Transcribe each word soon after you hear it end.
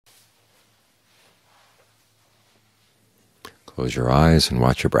Close your eyes and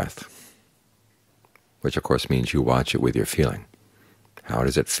watch your breath, which of course means you watch it with your feeling. How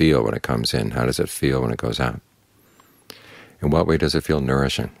does it feel when it comes in? How does it feel when it goes out? In what way does it feel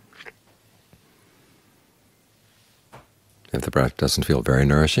nourishing? If the breath doesn't feel very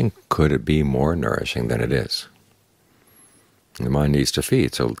nourishing, could it be more nourishing than it is? The mind needs to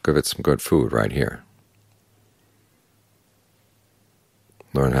feed, so give it some good food right here.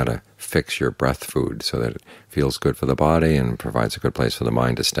 Learn how to fix your breath food so that it feels good for the body and provides a good place for the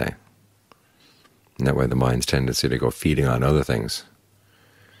mind to stay. And that way the mind's tendency to go feeding on other things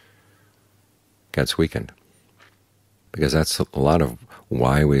gets weakened. Because that's a lot of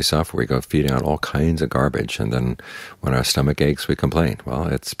why we suffer. We go feeding on all kinds of garbage, and then when our stomach aches, we complain. Well,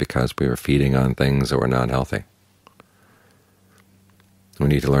 it's because we were feeding on things that were not healthy. We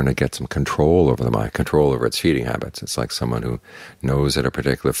need to learn to get some control over the mind, control over its feeding habits. It's like someone who knows that a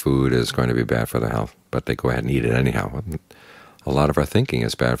particular food is going to be bad for their health, but they go ahead and eat it anyhow. A lot of our thinking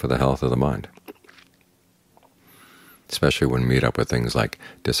is bad for the health of the mind, especially when we meet up with things like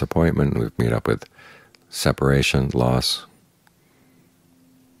disappointment, we meet up with separation, loss,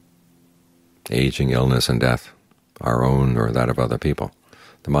 aging, illness, and death, our own or that of other people.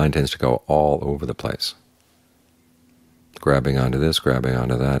 The mind tends to go all over the place, grabbing onto this, grabbing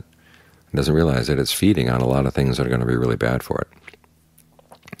onto that, and doesn't realize that it's feeding on a lot of things that are going to be really bad for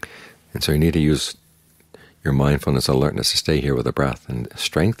it. And so you need to use your mindfulness alertness to stay here with the breath, and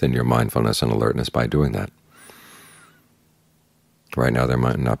strengthen your mindfulness and alertness by doing that. Right now there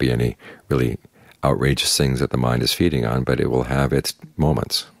might not be any really outrageous things that the mind is feeding on, but it will have its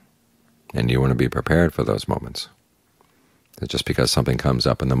moments, and you want to be prepared for those moments. Just because something comes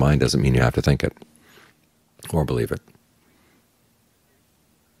up in the mind doesn't mean you have to think it or believe it.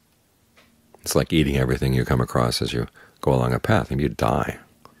 It's like eating everything you come across as you go along a path, and you die.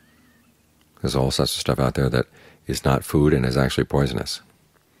 There's all sorts of stuff out there that is not food and is actually poisonous.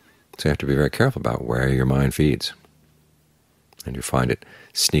 So you have to be very careful about where your mind feeds. And you find it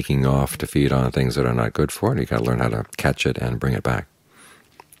sneaking off to feed on things that are not good for it, you've got to learn how to catch it and bring it back.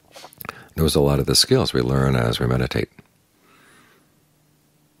 Those are a lot of the skills we learn as we meditate.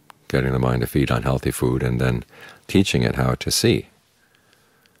 Getting the mind to feed on healthy food and then teaching it how to see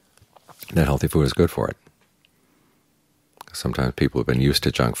that healthy food is good for it. Sometimes people have been used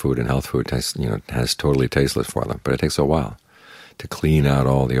to junk food, and health food has totally tasteless for them, but it takes a while to clean out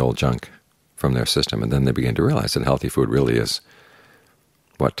all the old junk from their system, and then they begin to realize that healthy food really is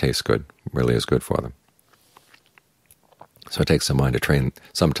what tastes good, really is good for them. So it takes some time to train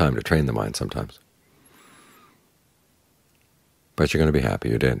the mind sometimes. But you're going to be happy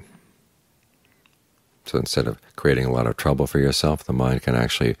you did. So instead of creating a lot of trouble for yourself, the mind can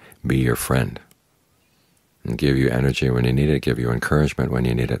actually be your friend and give you energy when you need it, give you encouragement when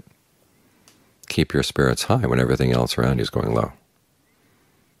you need it. Keep your spirits high when everything else around you is going low.